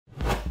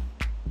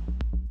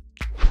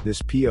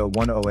This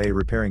P010A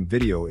repairing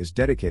video is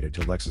dedicated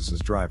to Lexus's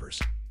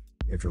drivers.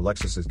 If your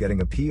Lexus is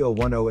getting a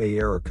P010A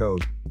error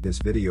code, this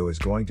video is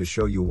going to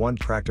show you one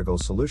practical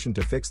solution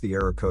to fix the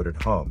error code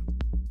at home.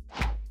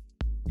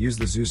 Use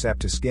the ZEUS app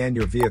to scan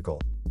your vehicle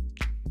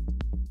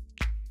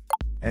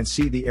and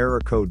see the error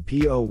code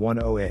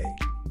P010A.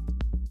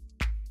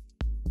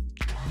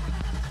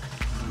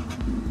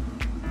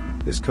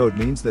 This code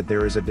means that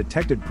there is a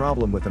detected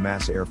problem with the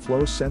MAF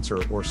airflow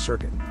sensor or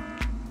circuit.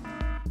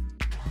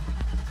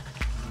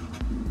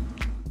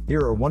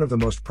 Here are one of the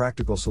most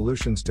practical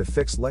solutions to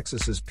fix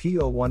Lexus's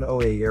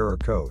P010A error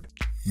code.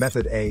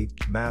 Method A,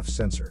 MAF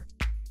Sensor.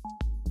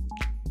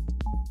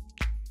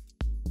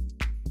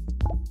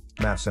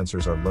 MAF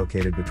sensors are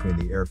located between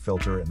the air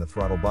filter and the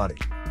throttle body.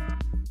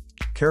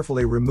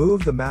 Carefully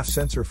remove the MAF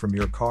sensor from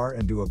your car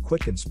and do a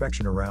quick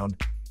inspection around.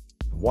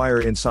 The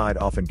wire inside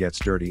often gets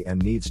dirty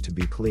and needs to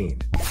be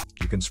cleaned.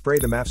 You can spray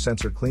the MAF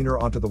sensor cleaner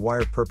onto the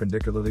wire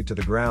perpendicularly to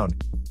the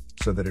ground,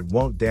 so that it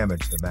won't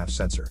damage the MAF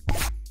sensor.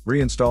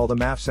 Reinstall the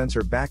MAF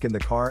sensor back in the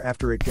car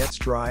after it gets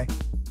dry.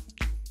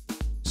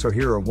 So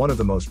here are one of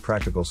the most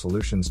practical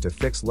solutions to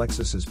fix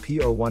Lexus's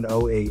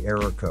P010A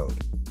error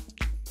code.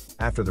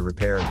 After the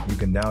repair, you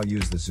can now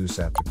use the ZEUS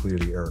app to clear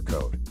the error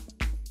code.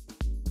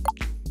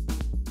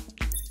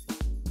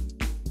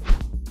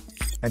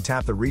 And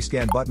tap the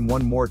rescan button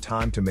one more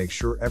time to make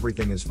sure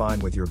everything is fine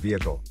with your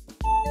vehicle.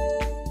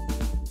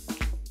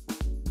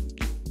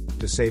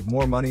 To save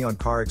more money on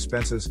car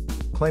expenses,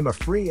 claim a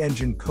free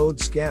engine code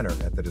scanner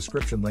at the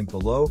description link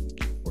below,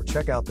 or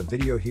check out the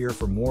video here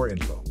for more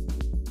info.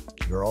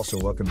 You're also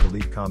welcome to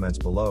leave comments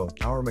below.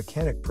 Our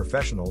mechanic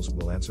professionals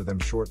will answer them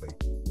shortly.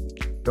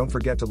 Don't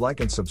forget to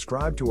like and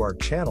subscribe to our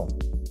channel.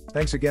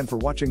 Thanks again for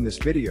watching this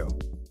video.